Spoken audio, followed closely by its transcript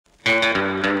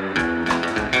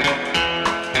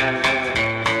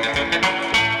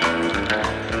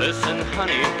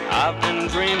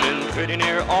pretty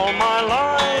near all my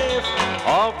life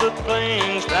of the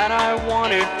things that I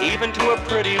wanted, even to a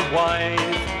pretty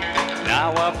wife. Now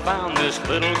I've found this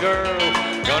little girl,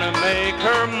 gonna make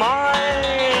her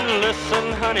mine.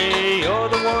 Listen, honey, you're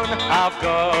the one I've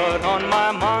got on my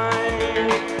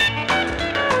mind.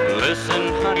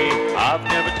 Listen, honey, I've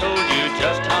never told you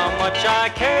just how much I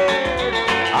cared.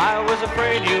 I was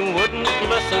afraid you wouldn't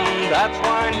listen, that's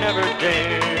why I never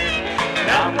dared.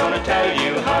 Now I'm gonna tell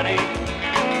you, honey,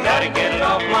 gotta get it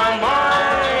off my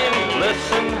mind.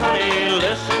 Listen,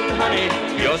 honey,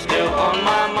 you're still on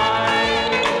my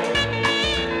mind.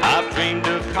 I've dreamed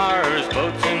of cars,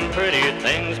 boats, and pretty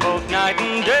things both night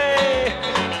and day,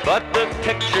 but the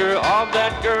picture of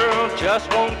that girl just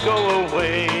won't go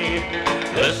away.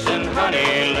 Listen,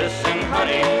 honey,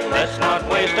 let's not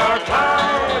waste our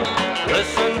time.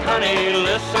 Listen,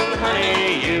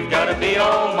 honey, you've gotta be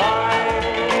all mine.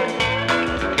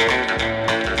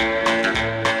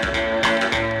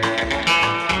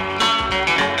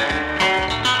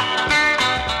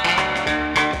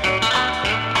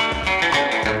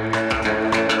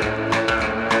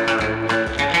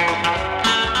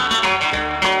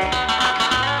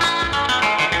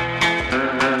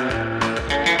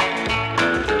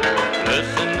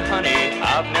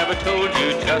 I've never told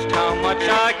you just how much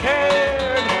I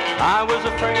cared. I was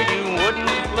afraid you wouldn't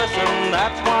listen,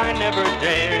 that's why I never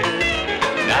dared.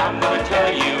 Now I'm gonna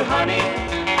tell you, honey,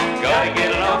 gotta get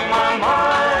it off my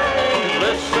mind.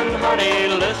 Listen,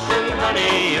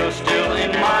 honey, you're still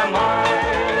in my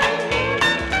mind.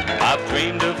 I've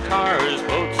dreamed of cars,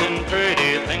 boats, and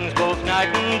pretty things both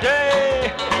night and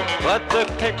day, but the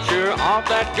picture of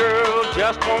that girl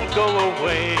just won't go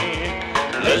away.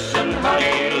 Listen,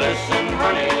 honey,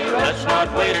 let's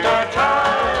not waste our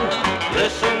time.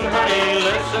 Listen,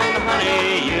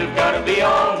 honey, you've gotta be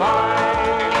all mine.